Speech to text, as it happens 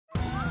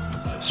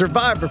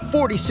Survivor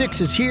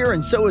 46 is here,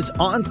 and so is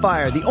On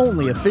Fire, the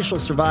only official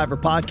Survivor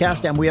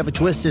podcast, and we have a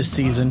twist this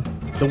season.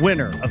 The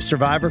winner of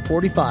Survivor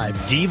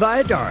 45, Dee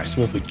Valladares,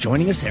 will be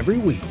joining us every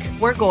week.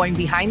 We're going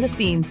behind the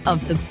scenes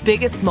of the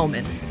biggest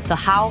moments, the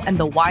how and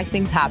the why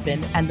things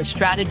happen, and the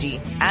strategy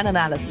and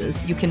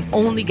analysis you can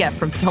only get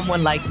from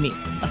someone like me,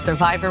 a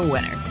Survivor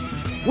winner.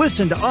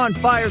 Listen to On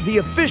Fire, the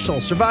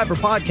official Survivor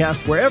podcast,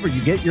 wherever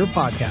you get your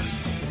podcast.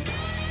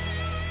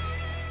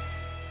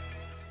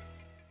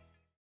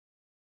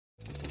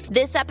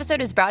 This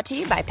episode is brought to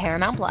you by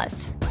Paramount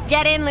Plus.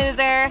 Get in,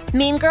 loser!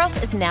 Mean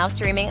Girls is now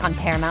streaming on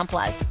Paramount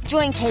Plus.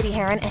 Join Katie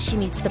Heron as she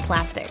meets the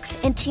plastics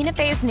in Tina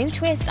Fey's new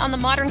twist on the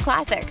modern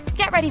classic.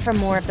 Get ready for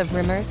more of the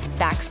rumors,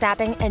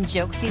 backstabbing, and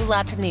jokes you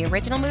loved from the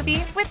original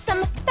movie with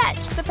some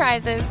fetch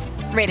surprises.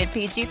 Rated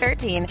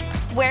PG-13.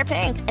 Wear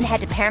pink and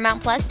head to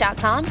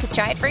ParamountPlus.com to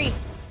try it free.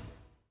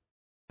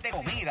 De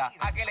comida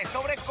a que le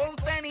sobre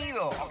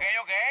contenido. Ok,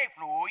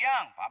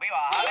 fluyan. Papi,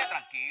 bájale,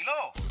 tranquilo.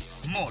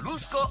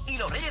 Molusco y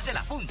los Reyes de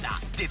la Punta.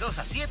 De 2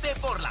 a 7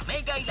 por la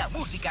Mega y la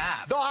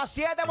Música App. 2 a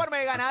 7 por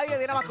Mega. Nadie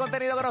tiene más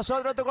contenido que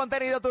nosotros. Tu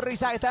contenido, tu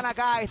risa están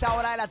acá a esta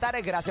hora de la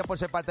tarde. Gracias por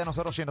ser parte de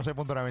nosotros.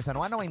 106.9 San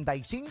Juan,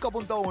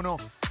 95.1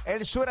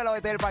 el sur, el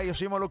oeste del país. Yo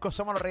soy Molusco,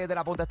 somos los Reyes de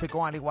la Punta. Estoy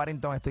con Ali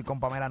Warrington, estoy con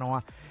Pamela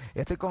Noa,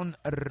 estoy con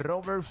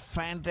Robert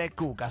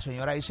Fantecuca,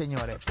 señoras y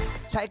señores.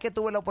 ¿Sabes que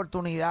tuve la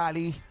oportunidad,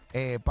 Ali,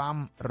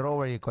 Pam,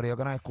 Robert y el correo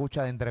que nos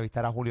escucha, de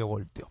entrevistar a Julio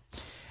Voltio?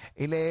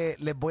 Y les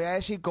voy a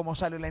decir cómo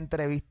salió la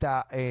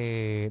entrevista,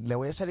 le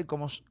voy a decir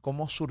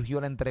cómo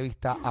surgió la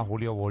entrevista a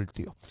Julio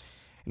Voltio.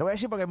 Lo voy a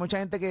decir porque hay mucha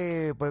gente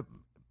que, pues,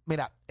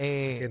 mira.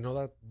 Que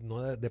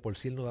de por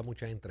sí él no da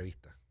muchas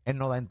entrevistas. Él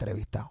no da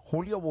entrevistas.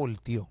 Julio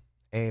Voltio,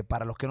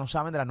 para los que no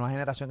saben, de la nueva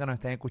generación que nos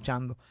estén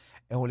escuchando,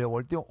 es Julio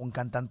Voltio, un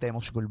cantante de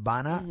música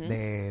urbana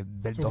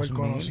del Super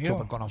 2000,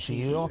 súper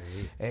conocido.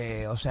 Sí.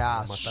 O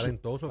sea, más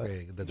talentoso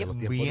que desde los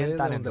tiempos bien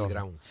talentoso,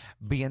 underground.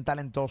 Bien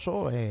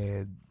talentoso,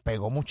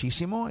 pegó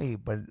muchísimo y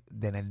pues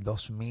en el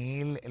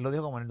 2000, él lo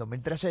dijo como en el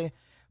 2013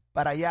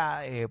 para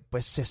allá,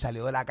 pues se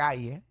salió de la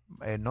calle,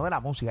 no de la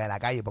música, de la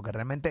calle, porque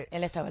realmente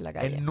él estaba en la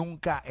calle.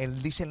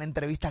 Él dice en la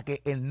entrevista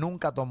que él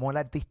nunca tomó el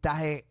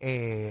artistaje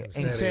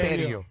en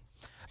serio.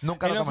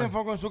 Nunca él lo no tomó. se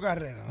enfocó en su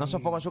carrera. No se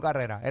enfocó en su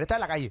carrera. Él está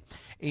en la calle.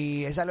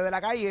 Y él salió de la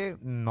calle,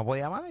 no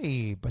podía más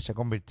y pues se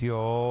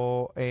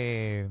convirtió,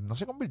 no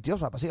se convirtió, o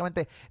sea,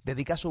 básicamente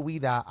dedica su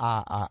vida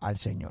al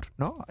Señor,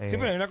 ¿no? Sí,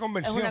 pero es una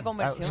conversión. Es una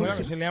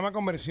conversión. Se le llama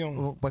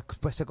conversión.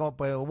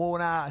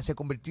 Se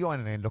convirtió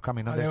en los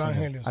caminos del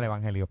Evangelio. Señor, al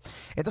Evangelio.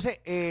 Entonces,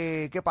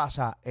 ¿qué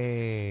pasa?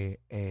 Pues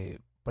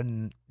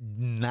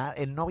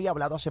él no había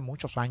hablado hace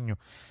muchos años.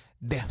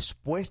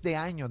 Después de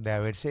años de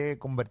haberse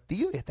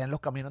convertido y está en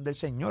los caminos del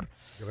Señor.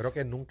 Yo creo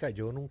que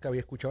yo nunca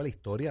había escuchado la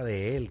historia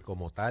de él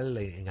como tal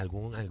en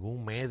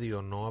algún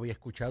medio. No había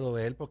escuchado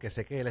de él porque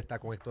sé que él está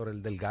con Héctor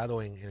el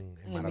Delgado en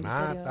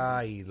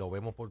Maranata y lo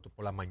vemos por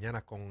las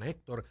mañanas con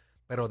Héctor.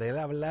 Pero de él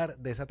hablar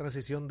de esa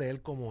transición de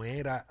él como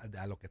era,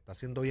 a lo que está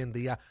haciendo hoy en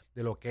día,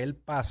 de lo que él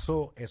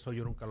pasó, eso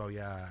yo nunca lo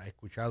había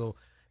escuchado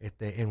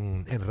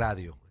en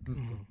radio.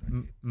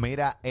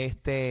 Mira,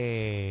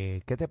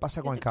 ¿qué te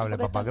pasa con el cable,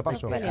 papá? ¿Qué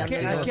pasó? Aquí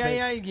hay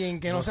alguien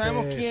que no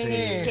sabemos quién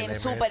es. Que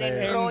súper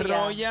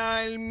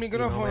enrolla el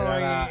micrófono. Y no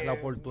me da la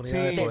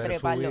oportunidad de poder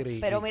treparlo.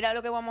 subir. Pero mira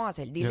lo que vamos a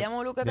hacer. Dile a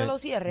Molu que te lo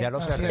cierre. Ya lo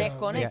cerré.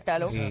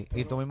 Desconéctalo.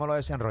 Y tú mismo lo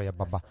desenrollas,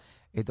 papá.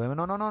 Y tú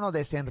mismo, no,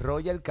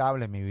 desenrolla el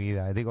cable, mi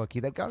vida. Digo,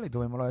 quita el cable y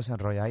tú mismo lo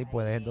desenrollas. Ahí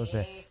puedes,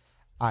 entonces...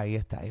 Ahí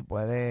está.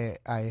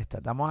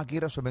 Estamos aquí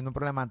resolviendo un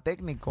problema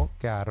técnico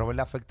que a Robert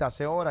le afecta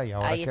hace horas y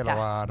ahora Ahí es que está. lo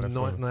va a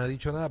resolver. No he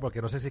dicho nada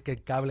porque no sé si es que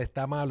el cable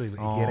está malo y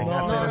No, quieren no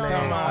está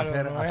malo.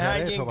 hacer Es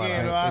alguien eso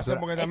que lo hace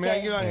porque Es también que-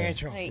 aquí lo han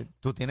hecho. Sí.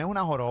 Tú tienes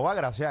una joroba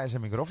gracias a ese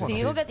micrófono.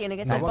 Sí, porque tiene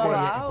que estar porque,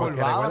 para abajo.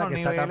 porque Colgado, recuerda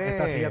que los esta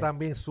niveles. silla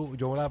también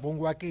yo la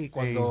pongo aquí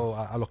cuando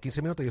a los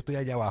 15 minutos yo estoy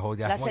allá abajo.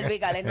 Ya. Las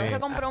cervicales no se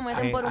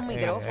comprometen por un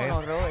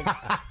micrófono, Robert.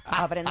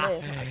 Aprende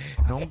eso.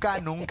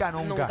 Nunca. Nunca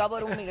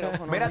por un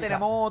micrófono. Mira, nunca.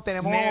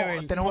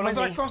 Nevel, por un otras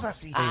mensaje. cosas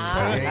sí.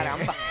 Ah,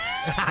 caramba.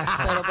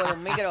 Pero por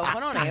un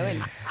micrófono,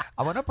 Nevel.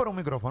 Ah, bueno, es por un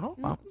micrófono.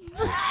 Ah.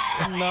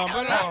 No,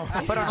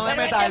 Pero no de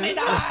Pero metal. es de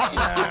metal.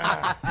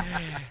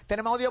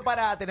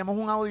 Tenemos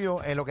un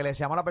audio, lo que le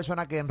decíamos a la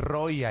persona que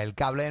enrolla el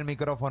cable del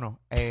micrófono.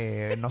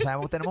 No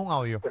sabemos, tenemos un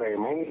audio.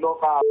 Tremendo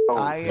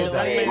cabrón. Ahí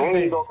está.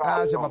 Tremendo cabrón.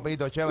 Gracias,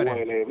 papito, chévere.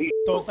 Huele bicho.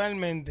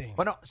 Totalmente.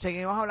 Bueno,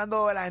 seguimos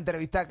hablando de la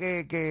entrevista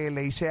que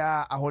le hice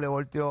a Julio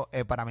Voltio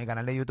para mi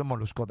canal de YouTube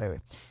Molusco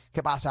TV.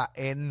 ¿Qué pasa?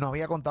 Él no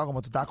había contado,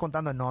 como tú estabas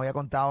contando, él no había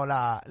contado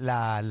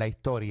la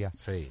historia.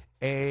 Sí.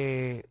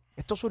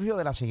 Esto surgió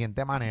de la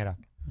siguiente manera.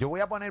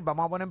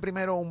 Vamos a poner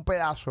primero un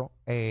pedazo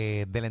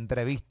de la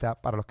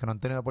entrevista para los que no han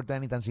tenido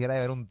oportunidad ni tan siquiera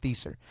de ver un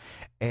teaser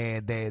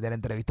de la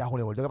entrevista a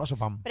Julio Voltio. ¿Qué pasó,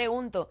 Pam?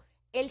 Pregunto,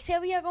 ¿Él se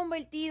había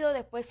convertido,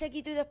 después se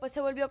quitó y después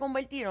se volvió a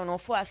convertir o no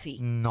fue así?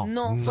 No.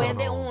 Fue No,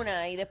 de no.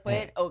 una y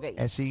después, ok.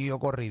 Él siguió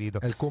corridito.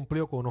 Él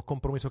cumplió con unos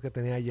compromisos que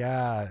tenía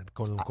ya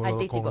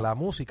Artístico. con la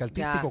música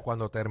artístico. Ya.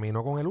 Cuando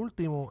terminó con el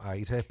último,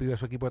 ahí se despidió de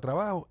su equipo de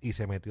trabajo y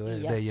se metió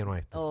Y ya. de lleno a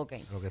esto. Ok.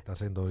 Lo que está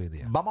haciendo hoy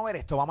día. Vamos a ver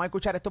esto, vamos a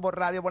escuchar esto por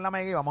radio, por la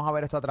Mega, y vamos a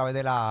ver esto a través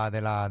de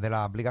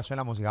la aplicación de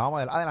la música.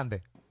 Vamos a ver,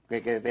 adelante.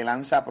 Que te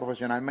lanza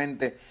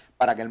profesionalmente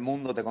para que el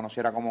mundo te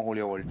conociera como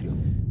Julio Voltio.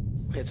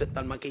 Eso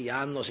estar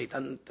maquillándose y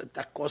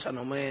tantas cosas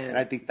no me... El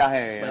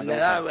artistaje.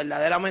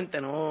 Verdaderamente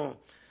no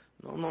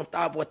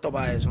estaba puesto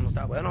para eso. No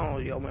estaba, bueno,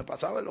 yo me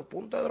pasaba en los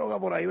puntos de droga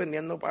por ahí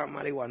vendiendo para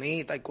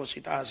marihuanita y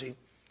cositas así.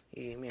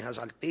 Y mis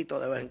asaltitos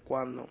de vez en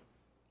cuando.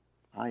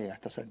 Ah,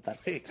 llegaste a acertar.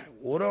 Sí,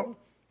 seguro,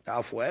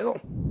 estaba a fuego.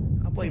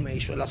 Pues me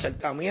hizo el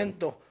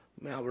acercamiento.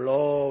 Me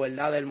habló,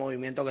 ¿verdad?, del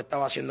movimiento que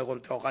estaba haciendo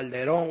con Teo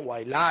Calderón,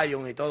 White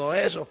Lion y todo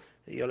eso.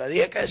 Y yo le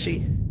dije que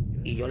sí.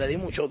 Y yo le di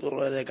mucho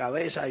dolor de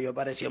cabeza. Yo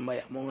aparecí en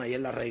Bayamón, ahí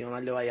en la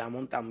regional de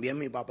Bayamón también.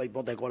 Mi papá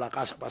hipotecó la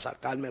casa para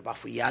sacarme, para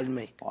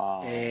fiarme.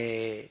 Wow.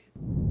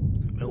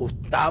 Me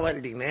gustaba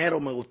el dinero,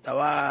 me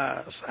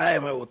gustaba,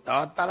 ¿sabes? Me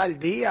gustaba estar al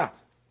día,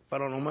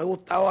 pero no me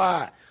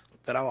gustaba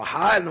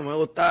trabajar, no me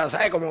gustaba,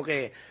 ¿sabes? Como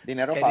que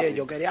Dinero fácil.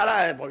 yo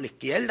quería por la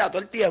izquierda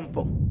todo el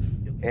tiempo.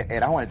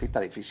 Eras un artista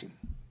difícil.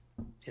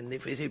 Bien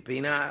difícil,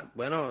 Pina.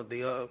 Bueno,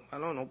 digo,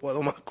 bueno, no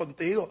puedo más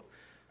contigo.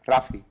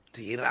 Rafi.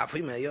 Sí,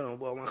 Rafi me dijo, no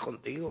puedo más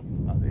contigo.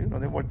 A ti no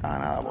te importaba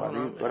nada, porque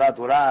No, a ti,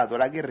 tú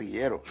eras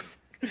guerrillero.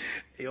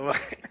 Y yo,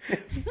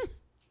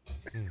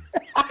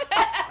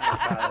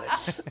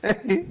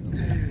 Las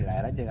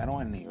tiraderas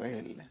llegaron al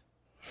nivel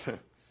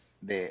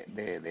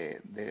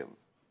de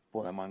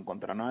podemos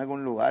encontrarnos en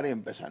algún lugar y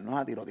empezarnos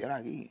a tirotear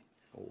aquí.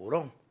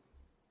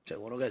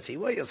 seguro que sí,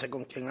 güey, yo sé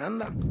con quién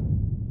anda.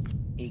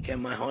 Y qué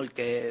mejor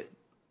que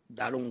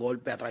dar un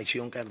golpe a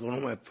traición que tú no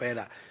me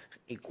esperas.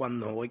 Y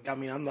cuando voy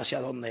caminando hacia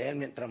donde él,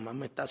 mientras más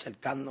me está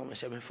acercando,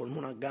 se me forman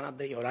unas ganas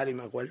de llorar y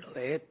me acuerdo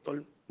de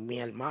Héctor, mi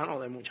hermano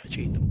de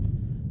muchachito.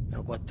 Me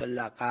acuesto en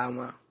la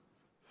cama,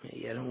 me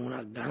dieron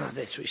unas ganas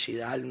de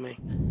suicidarme.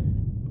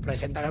 Me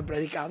presentan al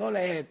predicador,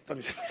 Héctor.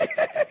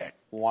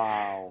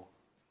 Wow.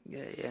 Y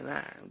dije,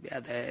 nada,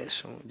 fíjate de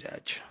eso,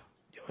 muchacho.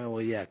 Yo me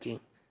voy de aquí.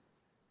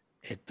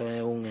 Esto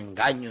es un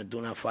engaño, esto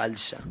es una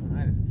falsa.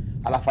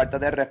 A la falta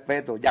de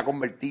respeto, ya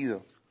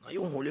convertido. No hay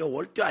un Julio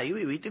Voltio ahí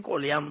vivito y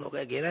coleando,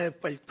 que quiere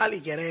despertar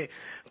y quiere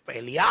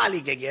pelear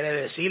y que quiere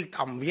decir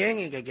también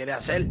y que quiere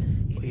hacer.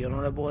 Pues yo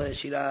no le puedo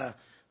decir a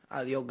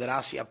Dios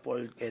gracias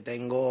porque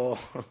tengo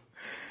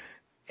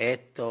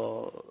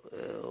esto,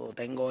 o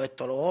tengo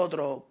esto, lo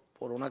otro,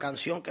 por una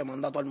canción que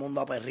manda a todo el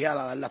mundo a perrear,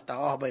 a darle hasta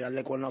abajo, a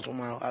pegarle cuerno a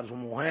su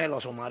mujer o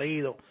a su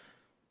marido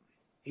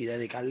y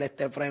dedicarle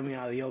este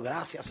premio a Dios.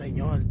 Gracias,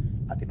 Señor.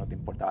 A ti no te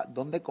importaba.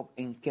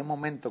 ¿En qué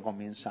momento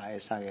comienza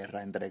esa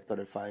guerra entre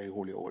Héctor el Father y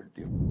Julio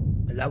Voltio?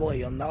 ¿Verdad? Porque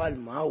yo andaba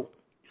armado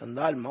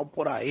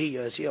por ahí.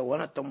 Yo decía,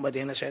 bueno, este hombre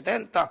tiene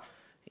 70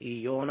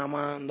 y yo nada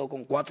más ando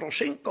con 4 o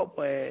 5,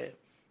 pues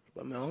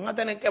me van a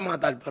tener que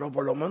matar, pero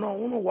por lo menos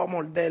uno voy a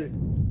morder.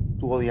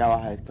 ¿Tú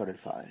odiabas a Héctor el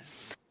Father?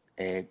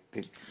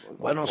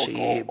 Bueno,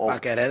 si para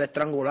querer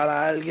estrangular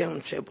a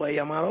alguien se puede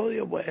llamar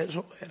odio, pues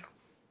eso era.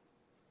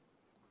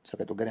 O sea,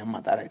 que tú querías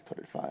matar a Héctor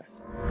el Father.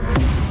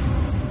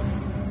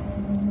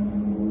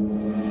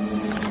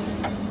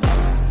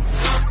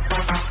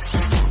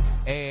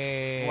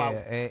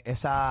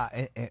 Esa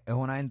es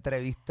una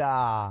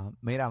entrevista.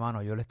 Mira,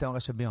 mano, yo les tengo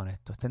que ser bien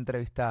honesto. Esta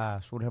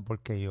entrevista surge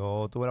porque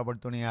yo tuve la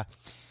oportunidad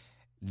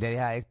de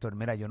decir a Héctor,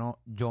 mira,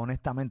 yo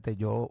honestamente,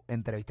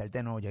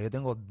 entrevistarte no, ya yo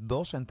tengo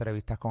 2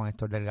 entrevistas con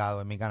Héctor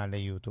Delgado en mi canal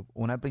de YouTube.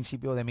 Una al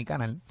principio de mi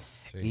canal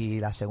y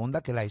la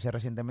segunda que la hice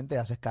recientemente,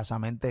 hace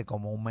escasamente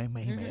como un mes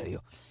y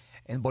medio.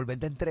 En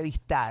volverte a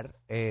entrevistar,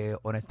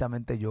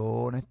 honestamente,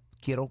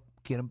 quiero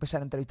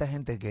empezar a entrevistar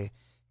gente que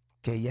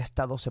ella ha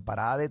estado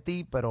separada de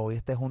ti, pero hoy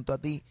esté junto a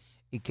ti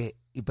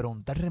y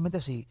preguntar realmente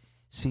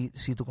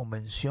si tu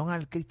convención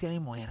al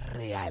cristianismo es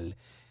real.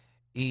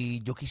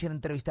 Y yo quisiera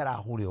entrevistar a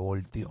Julio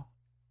Voltio.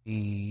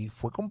 Y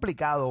fue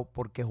complicado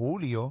porque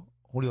Julio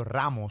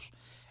Ramos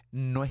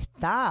no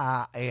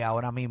está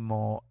ahora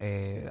mismo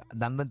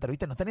dando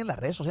entrevistas, no está ni en las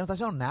redes sociales, no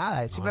está haciendo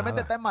nada. Él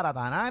simplemente está en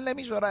Maratana, en la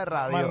emisora de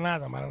radio.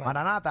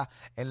 Maranata,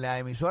 en la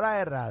emisora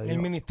de radio. El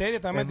ministerio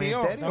está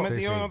metido en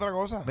otra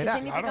cosa. ¿Qué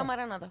significa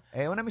Maranata?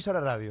 Es una emisora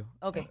de radio.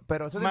 Ok.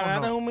 Pero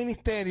Maranata es un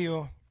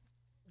ministerio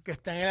que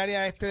está en el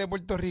área este de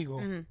Puerto Rico.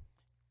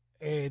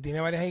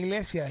 Tiene varias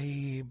iglesias,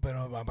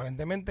 pero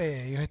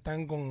aparentemente ellos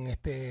están con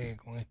este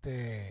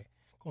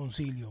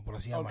concilio, por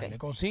así llamarlo.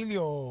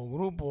 Concilio,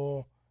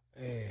 grupo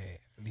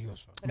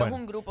religioso. Pero es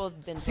un grupo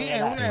dentro sí, de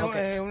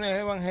es una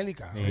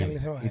evangélica. Y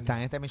está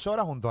en esta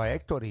emisora junto a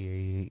Héctor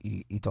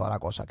y toda la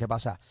cosa. ¿Qué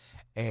pasa?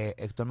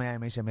 Héctor me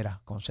dice, mira,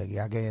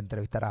 conseguía que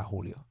entrevistara a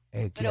Julio.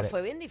 Pero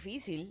fue bien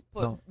difícil,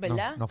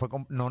 ¿verdad? No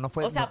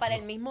fue. O sea, para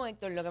el mismo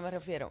Héctor, lo que me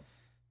refiero.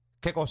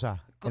 ¿Qué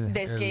cosa?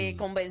 Que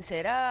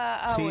convencer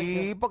a Sí,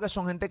 Voltio. porque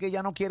son gente que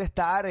ya no quiere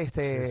estar,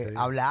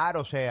 hablar,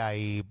 o sea,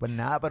 y pues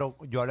nada, pero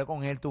yo hablé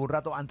con él, tuve un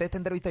rato, antes de esta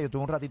entrevista yo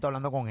tuve un ratito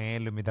hablando con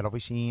él, lo invité a la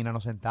oficina,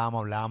 nos sentamos,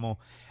 hablamos,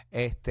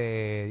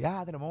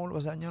 ya tenemos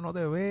los años, no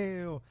te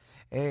veo,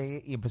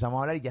 y empezamos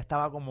a hablar y ya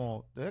estaba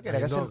como,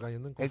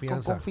 Cayendo en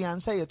con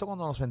confianza, y esto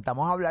cuando nos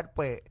sentamos a hablar,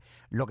 pues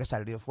lo que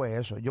salió fue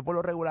eso. Yo por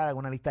lo regular hago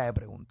una lista de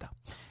preguntas.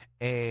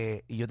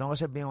 Y yo tengo que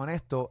ser bien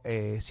honesto,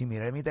 si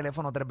miré mi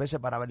teléfono 3 veces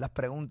para ver las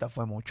preguntas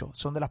fue mucho.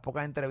 Son de las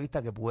pocas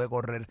entrevistas que pude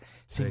correr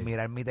sin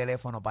mirar mi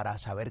teléfono para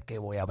saber qué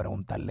voy a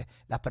preguntarle.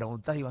 Las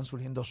preguntas iban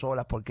surgiendo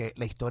solas porque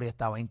la historia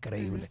estaba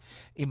increíble.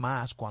 Y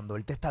más cuando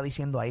él te está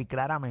diciendo ahí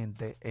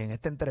claramente en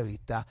esta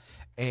entrevista,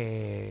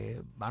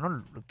 que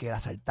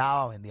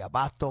asaltaba, vendía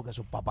pasto, que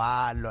sus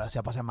papás lo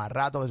hacía pasar más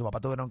rato, que sus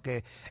papás tuvieron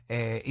que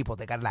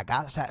hipotecar la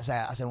casa, o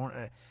sea, hacer un...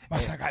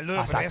 para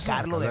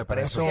sacarlo de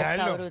preso.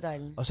 Está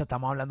brutal. O sea,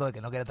 estamos hablando de que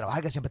no quiere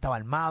trabajar, que siempre estaba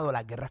armado,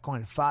 las guerras con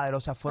el father, o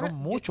sea, fueron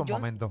muchos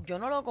momentos. Yo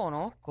no lo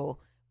conozco,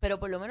 pero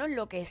por lo menos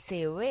lo que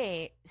se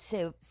ve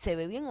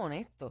bien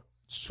honesto. O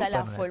sea,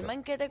 la forma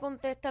en que te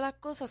contesta las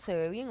cosas se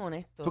ve bien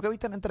honesto. ¿Tú qué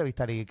viste en la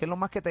entrevista, Ari? ¿Qué es lo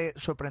más que te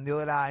sorprendió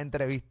de la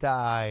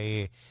entrevista?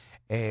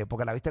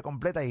 Porque la viste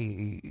completa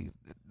y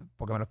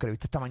porque me lo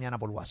escribiste esta mañana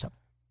por WhatsApp.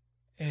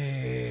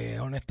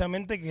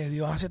 Honestamente, que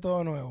Dios hace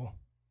todo nuevo.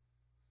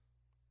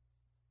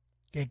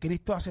 Que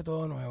Cristo hace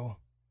todo nuevo.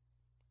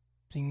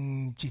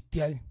 Sin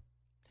chistear.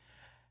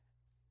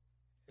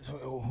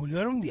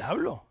 Julio era un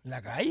diablo en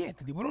la calle.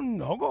 Este tipo era un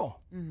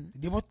loco. Este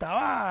tipo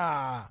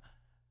estaba,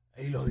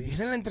 y lo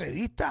dice en la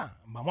entrevista,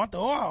 vamos a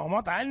todas, vamos a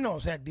matarnos.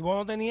 O sea, el tipo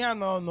no tenía,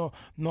 no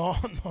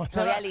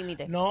había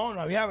límite. No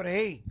había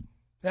break.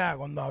 O sea,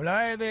 cuando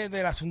habla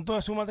del asunto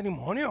de su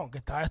matrimonio, que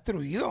estaba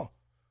destruido.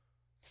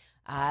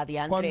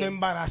 Diantre. Cuando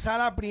embaraza a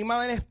la prima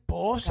de la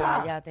esposa.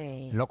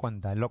 Cállate. Él lo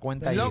cuenta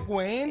Es la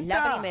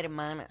prima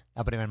hermana.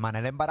 La prima hermana.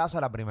 Él embaraza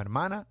a la prima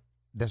hermana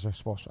de su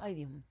esposa. Ay,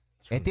 Dios mío.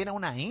 Él tiene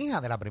una hija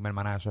de la prima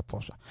hermana de su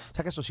esposa. O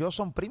sea que sus hijos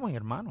son primos y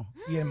hermanos.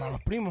 Y hermanos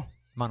primos.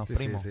 Hermanos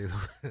primos.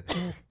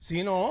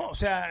 Sí, no. O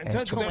sea,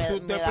 entonces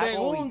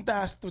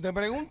tú te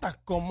preguntas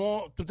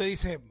cómo tú te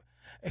dices,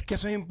 es que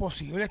eso es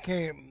imposible, es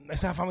que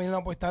esa familia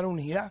no puede estar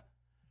unida.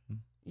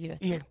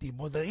 Y el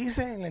tipo te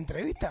dice en la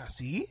entrevista,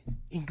 sí,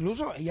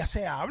 incluso ellas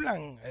se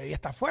hablan, ella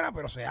está afuera,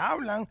 pero se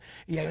hablan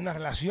y hay una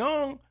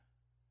relación.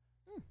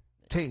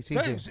 Sí.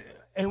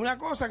 Es una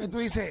cosa que tú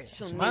dices.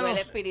 Es un nivel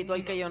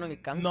espiritual que yo no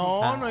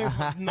alcanzo.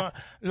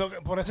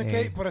 Por eso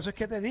es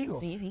que te digo,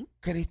 Sí.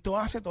 Cristo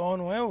hace todo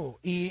nuevo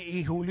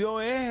y Julio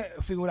es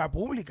figura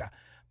pública.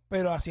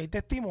 Pero así hay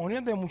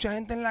testimonios de mucha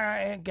gente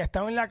que ha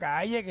estado en la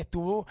calle, que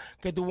tuvo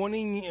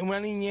una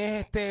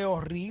niñez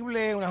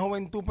horrible, una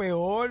juventud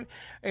peor,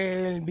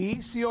 el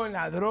vicio,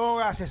 la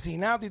droga,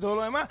 asesinato y todo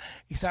lo demás.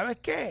 ¿Y sabes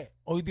qué?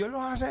 Hoy Dios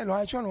los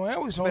ha hecho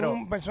nuevos y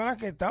son personas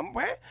que están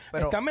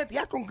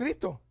metidas con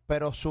Cristo.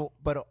 Pero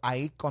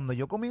ahí, cuando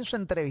yo comienzo a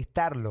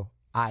entrevistarlo,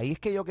 ahí es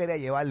que yo quería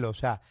llevarlo. O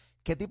sea,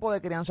 ¿qué tipo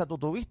de crianza tú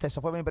tuviste? Esa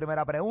fue mi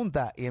primera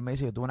pregunta. Y él me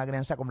dice, yo tuve una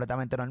crianza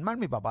completamente normal.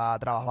 Mi papá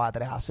trabajaba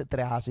de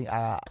 7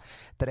 a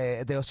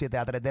 3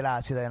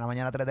 de la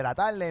mañana a 3 de la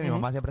tarde. Mi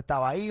mamá siempre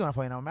estaba ahí, una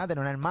familia normal,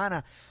 tenía una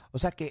hermana. O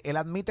sea, que él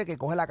admite que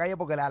coge la calle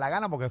porque le da la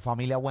gana, porque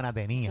familia buena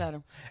tenía.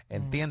 Claro.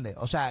 ¿Entiendes?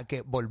 O sea,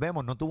 que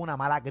volvemos, no tuvo una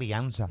mala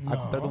crianza. Al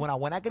contrario, tuvo una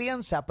buena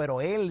crianza,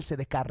 pero él se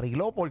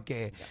descarriló por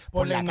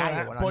la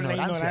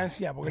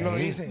ignorancia, porque lo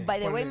dice.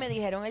 By the way, me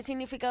dijeron el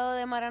significado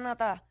de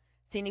Maranatá.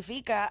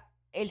 Significa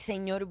el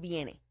Señor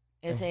viene.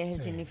 Ese es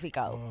el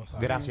significado.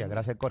 Gracias,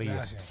 Corillo.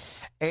 Gracias.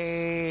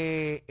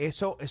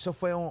 Eso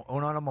fue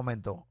uno de los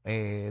momentos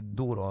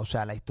duros. O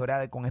sea, la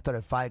historia con Héctor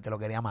el Father, que lo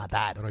quería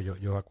matar. Bueno,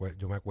 yo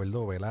me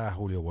acuerdo ver a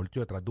Julio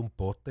Voltio detrás de un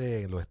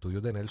poste en los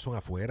estudios de Nelson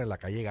afuera, en la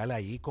calle Gala,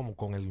 ahí como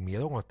con el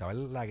miedo cuando estaba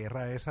en la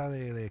guerra esa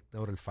de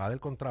Héctor el Father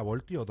contra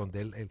Voltio,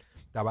 donde él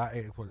estaba,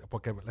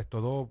 porque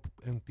todo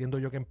entiendo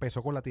yo que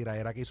empezó con la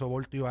tiradera que hizo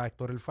Voltio a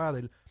Héctor el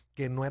Father,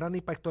 que no era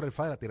ni para Héctor el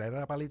Father, la tiradera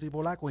era para Lito y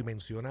Polaco, y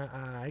menciona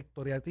a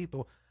Héctor y a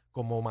Tito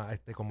como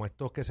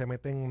estos que se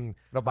meten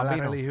a la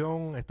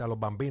religión, a los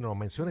bambinos, los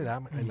menciona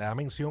y le da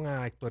mención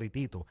a Héctor y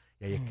Tito.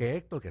 Y ahí es que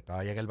Héctor, que estaba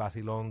allá en el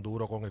vacilón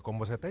duro con el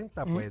Combo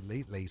 70, pues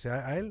le dice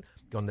a él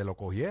que donde lo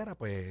cogiera,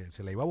 pues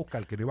se le iba a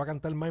buscar, que no iba a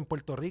cantar más en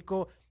Puerto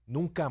Rico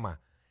nunca más.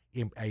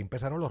 Y ahí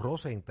empezaron los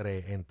roces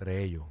entre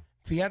ellos.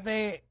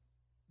 Fíjate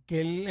que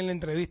él en la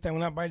entrevista, en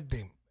una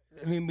parte,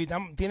 lo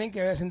invitan, tienen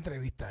que ver esa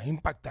entrevista, es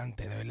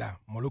impactante, de verdad.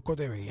 Molusco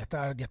TV, ya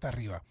está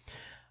arriba.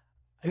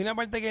 Hay una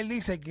parte que él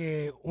dice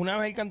que una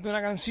vez él cantó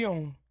una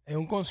canción en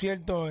un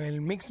concierto, en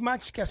el Mix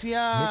Match que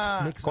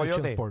hacía Mix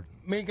Coyote. Sport.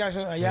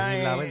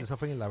 Allá Eso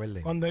fue en La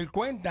Verde. Cuando él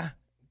cuenta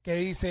que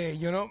dice,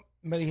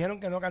 me dijeron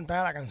que no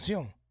cantara la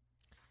canción.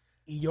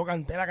 Y yo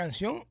canté la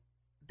canción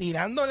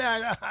tirándole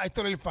a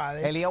Héctor el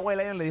Father. Elías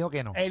Huelayan le dijo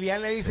que no.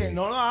 Elías le dice,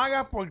 no lo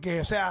hagas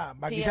porque, o sea,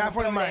 aquí se va a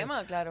formar.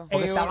 Problema, claro.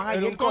 Porque estaban allí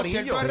en un el corillo.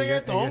 concierto de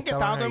reggaetón, que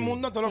estaba todo el ahí.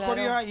 mundo, todos los Claro.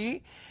 corillos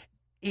allí.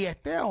 Y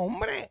este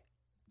hombre,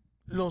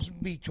 los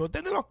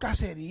bichotes de los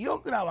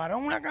caseríos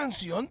grabaron una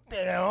canción,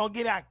 te no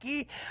quieres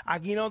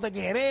aquí no te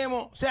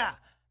queremos. O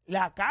sea,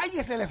 La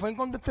calle se le fue en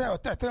contra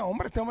este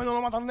hombre no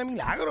lo mataron de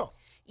milagro.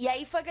 ¿Y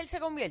ahí fue que él se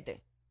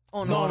convierte?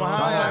 ¿O No, no?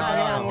 más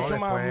adelante, no, mucho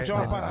más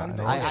después, para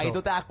adelante. Ahí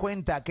tú te das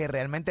cuenta que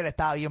realmente él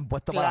estaba bien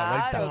puesto para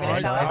la Claro, vuelta. que él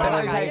estaba Él para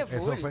la dice, calle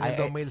Eso full. fue en el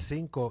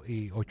 2005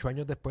 y 8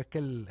 años después que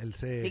él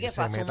Sí, que se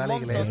pasó meta a un la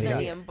montón de iglesia.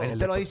 tiempo. él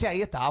te lo dice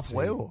ahí, estaba a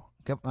fuego.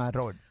 ¿Qué,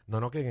 Robert?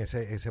 No, que en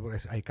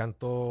ahí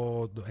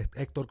cantó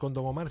Héctor con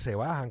Don Omar, se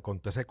bajan con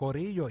todo ese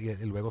corillo y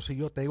luego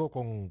siguió Tego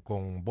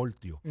con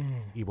Voltio.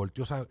 Y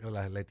Voltio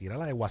le tira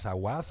la de Guasa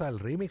Guasa, el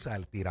remix,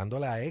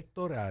 tirándole a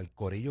Héctor, al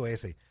corillo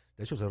ese.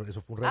 De hecho, eso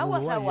fue un revolú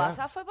allá.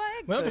 Guasa fue para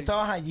Héctor. Bueno, ¿tú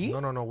estabas allí?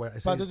 No, güey.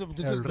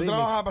 Tú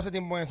trabajabas para ese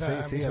tiempo en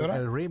esa Sí, emisora.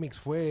 el remix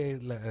fue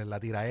la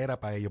tiraera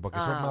para ellos, porque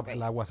eso es más, ok.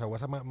 la Guasa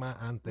Guasa más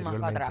anteriormente,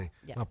 para atrás,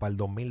 ya. más para el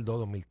 2002,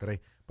 2003.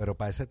 Pero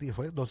para ese tiempo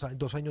fue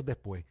 2 años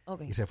después.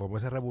 Ok. Y se formó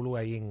ese revolú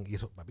ahí y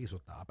eso, papi, eso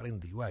estaba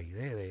prendido ahí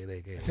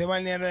de que... Ese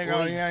balneario de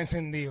Carolina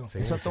encendido. Sí,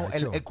 Eso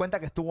muchacho. él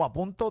cuenta que estuvo a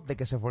punto de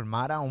que se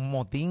formara un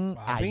motín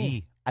Papi.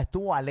 allí.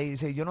 Estuvo a ley.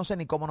 Dice, yo no sé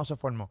ni cómo no se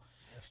formó.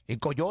 Y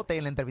Coyote,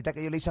 en la entrevista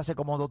que yo le hice hace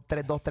como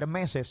 2-3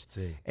 meses,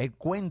 Sí. él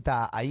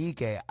cuenta ahí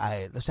que,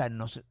 o sea,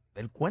 no sé,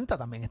 él cuenta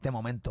también este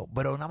momento,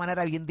 pero de una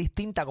manera bien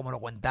distinta como lo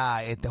cuenta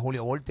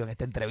Julio Voltio en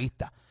esta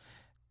entrevista.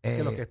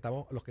 Que los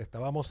que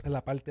estábamos en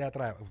la parte de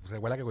atrás,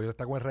 recuerda que Coyote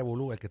está con el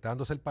revolú, el que está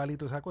dándose el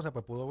palito y esa cosa,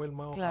 pues pudo ver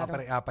más, Claro.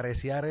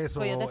 apreciar eso.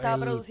 Coyote estaba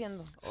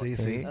produciendo. Sí,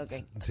 Ok.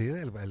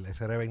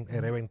 ese era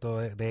evento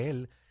de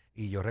él.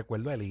 Y yo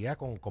recuerdo a Elías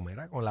con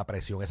la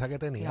presión esa que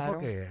tenía, Claro.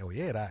 porque,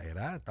 oye,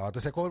 estaba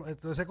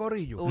todo ese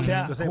corillo. Uy. O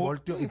sea, entonces,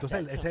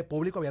 entonces ese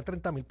público, había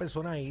 30,000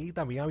 personas ahí,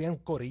 también habían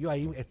corillo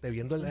ahí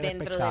viendo el Dentro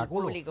del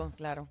espectáculo. público,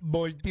 claro.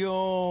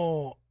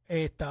 Voltio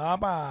estaba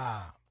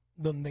para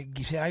donde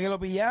quisiera que lo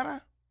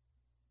pillara,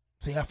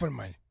 se iba a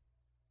formar.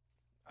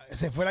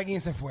 Se fuera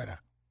quien se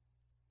fuera.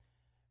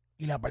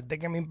 Y la parte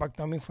que me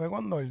impactó a mí fue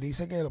cuando él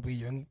dice que lo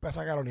pilló en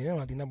Plaza Carolina, en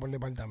una tienda por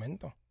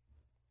departamento.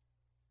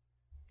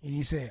 Y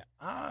dice,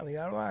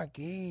 míralo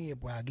aquí,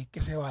 pues aquí es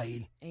que se va a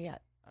ir.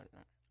 Ella,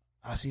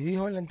 Así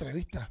dijo en la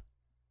entrevista.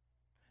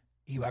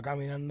 Y va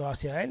caminando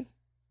hacia él.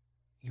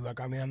 Y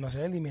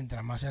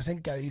mientras más se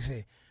acerca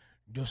dice,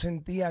 yo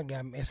sentía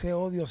que ese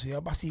odio se iba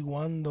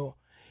apaciguando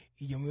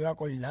y yo me iba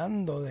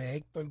acordando de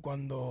Héctor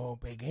cuando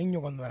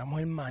pequeño, cuando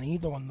éramos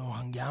hermanitos, cuando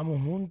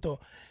jangueábamos juntos.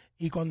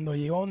 Y cuando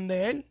llego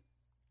donde él,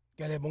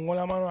 que le pongo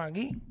la mano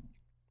aquí,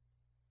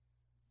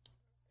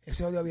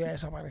 ese odio había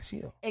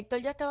desaparecido. Héctor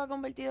ya estaba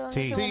convertido en Sí,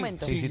 ese sí,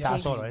 momento. sí, estaba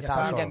solo, ya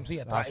estaba solo. Sí,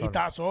 Estaba solo.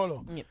 estaba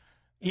solo. Yep.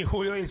 Y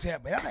Julio dice,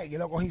 espérate, que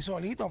lo cogí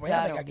solito,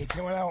 espérate, Claro. que aquí es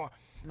que Me va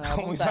a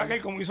como hizo apuntar.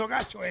 aquel, como hizo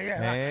Cacho. Ella,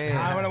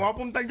 Me lo voy a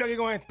apuntar yo aquí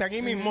con este,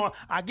 aquí mismo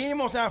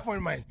se va a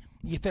formar.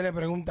 Y este le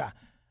pregunta,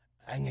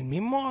 en la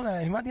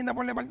misma tienda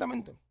por el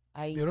departamento.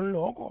 Ahí. Vieron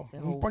loco, Se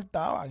no jugó.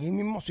 importaba, aquí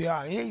mismo se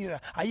iba,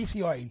 ahí sí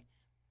iba a ir.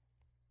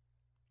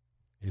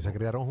 Ellos se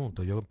criaron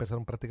juntos, ellos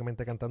empezaron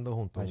prácticamente cantando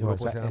juntos. Ay, Uno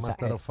esa- se llama esa-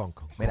 Master of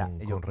Funk. Mira, con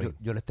yo Rey.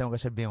 les tengo que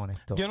ser bien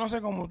honesto. Yo no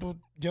sé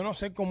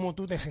cómo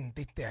tú te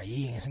sentiste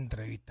ahí en esa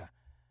entrevista,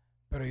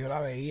 pero yo la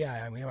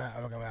veía, a mí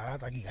lo que me daba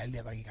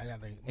taquicardia.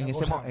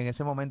 En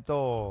ese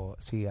momento,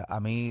 sí, a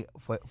mí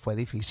fue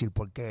difícil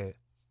porque,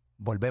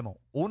 volvemos,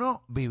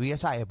 1, viví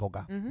esa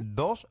época.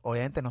 2,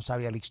 obviamente no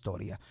sabía la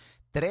historia.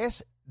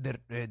 3,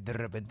 de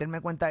repente él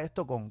me cuenta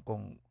esto con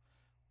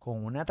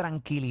una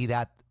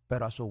tranquilidad,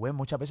 pero a su vez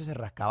muchas veces se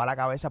rascaba la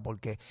cabeza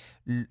porque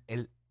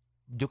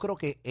yo creo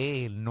que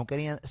él no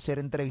quería ser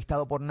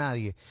entrevistado por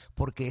nadie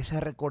porque ese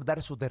es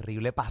recordar su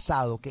terrible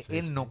pasado que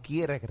él no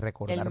quiere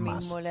recordar Él más.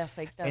 mismo le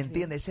afecta. así.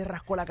 ¿Entiendes? Se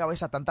rascó la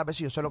cabeza tantas veces,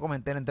 yo se lo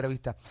comenté en la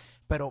entrevista,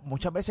 pero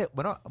muchas veces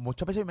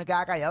yo me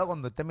quedaba callado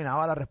cuando él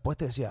terminaba la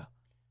respuesta y decía,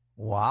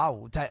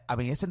 wow, o sea, a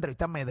mí esa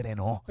entrevista me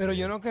drenó. Pero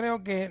yo no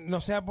creo que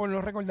no sea por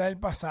no recordar el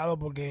pasado,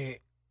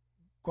 porque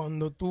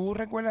cuando tú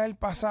recuerdas el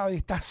pasado y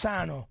estás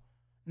sano,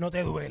 no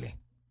te duele.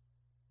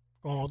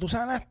 Cuando tú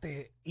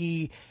sanaste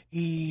y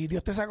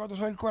Dios te sacó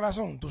todo del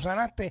corazón, tú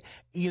sanaste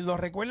y lo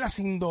recuerdas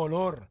sin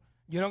dolor.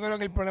 Yo no creo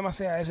que el problema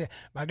sea ese.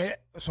 Va que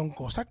son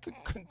cosas que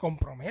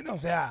comprometen. O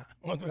sea,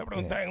 cuando tú le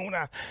preguntas en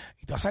una,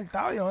 y tú has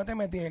saltado y ¿dónde te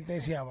metí? Él te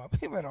decía,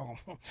 papi, pero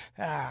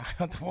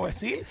no te puedo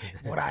decir,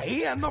 por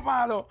ahí ando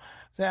palo. O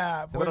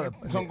sea, Sí, porque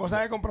pero- son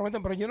cosas que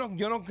comprometen, pero yo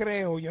no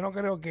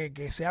creo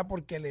que sea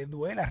porque le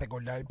duela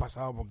recordar el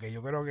pasado, porque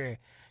yo creo que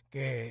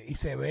y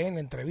se ve en la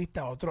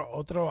entrevista otra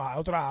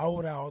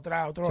aura, otro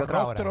Sí,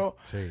 otra rostro,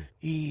 Sí.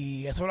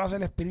 y eso lo hace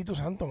el Espíritu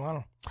Santo,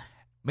 mano.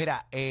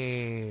 Mira,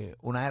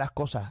 una de las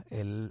cosas,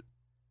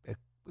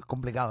 es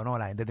complicado, ¿no?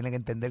 La gente tiene que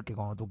entender que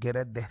cuando tú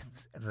quieres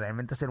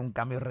realmente hacer un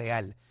cambio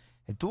real,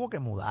 él tuvo que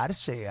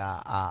mudarse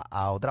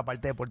a otra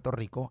parte de Puerto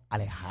Rico,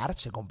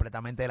 alejarse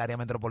completamente del área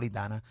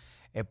metropolitana,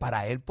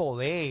 para él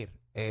poder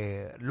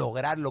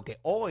lograr lo que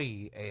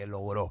hoy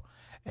logró.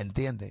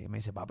 ¿Entiendes? Y me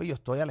dice, papi, yo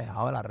estoy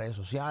alejado de las redes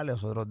sociales.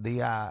 Los otros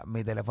días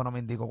mi teléfono me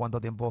indicó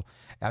cuánto tiempo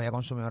había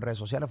consumido en redes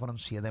sociales, fueron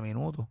 7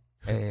 minutos.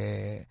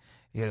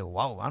 Y yo digo,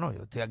 wow, mano,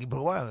 yo estoy aquí por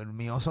wow, el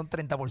mío son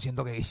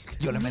 30% que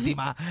yo le metí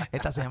más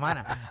esta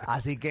semana.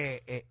 Así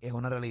que es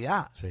una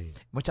realidad. Sí.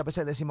 Muchas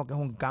veces decimos que es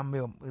un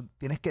cambio,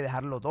 tienes que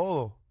dejarlo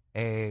todo.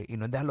 Y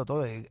no es dejarlo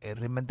todo, es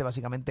realmente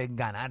básicamente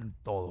ganar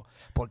todo.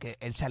 Porque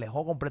él se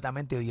alejó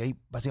completamente y ahí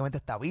básicamente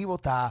está vivo,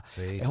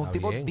 es un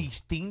tipo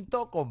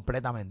distinto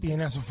completamente.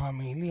 Tiene a su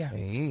familia.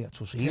 Sí, a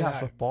sus hijas, a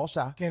su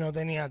esposa. Que no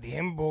tenía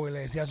tiempo, que le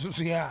decía a sus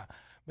hijas,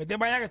 vete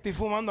para allá que estoy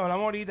fumando,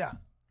 hablamos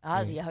ahorita.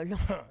 Diablo.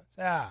 O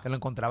sea, que lo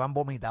encontraban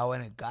vomitado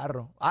en el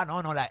carro.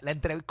 No, la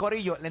entrevista,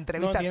 Corillo, la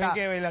entrevista tienen está...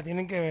 que verla,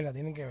 tienen que verla.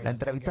 La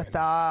entrevista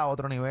está a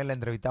otro nivel, la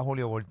entrevista a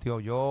Julio Voltio.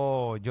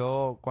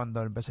 Yo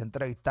cuando empecé a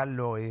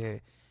entrevistarlo,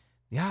 dije,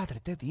 diatre,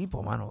 este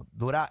tipo, mano,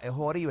 es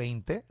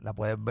 1:20, la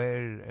puedes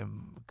ver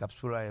en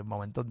cápsula en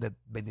momentos de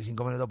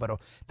 25 minutos, pero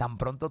tan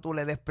pronto tú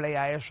le des play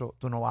a eso,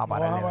 tú no vas a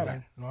parar de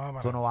verdad.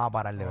 Tú no vas a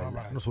parar de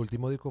verdad. Su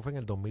último disco fue en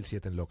el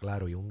 2007, en Lo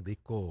Claro, y un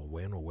disco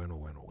bueno.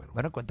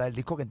 Bueno, cuenta del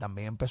disco que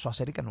también empezó a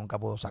hacer y que nunca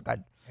pudo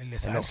sacar. El de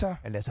salsa.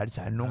 El de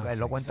salsa, él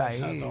lo cuenta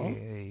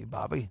ahí, y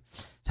papi.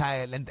 O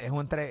sea, es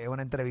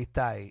una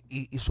entrevista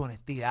y su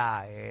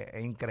honestidad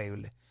es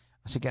increíble.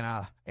 Así que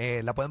nada,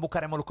 la pueden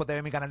buscar en Molusco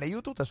TV, mi canal de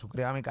YouTube, te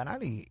suscribes a mi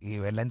canal y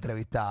ver la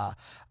entrevista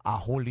a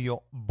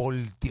Julio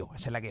Voltio.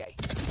 Esa es la que hay.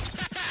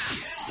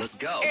 Let's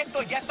go.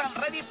 Estos ya están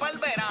ready para el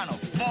verano,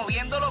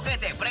 moviendo lo que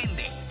te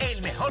prende,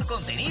 el mejor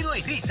contenido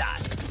y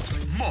risas.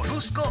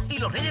 Molusco y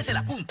los Reyes de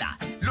la Punta,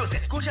 los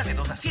escuchas de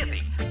 2 a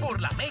 7 por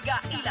la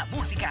Mega y la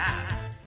Música.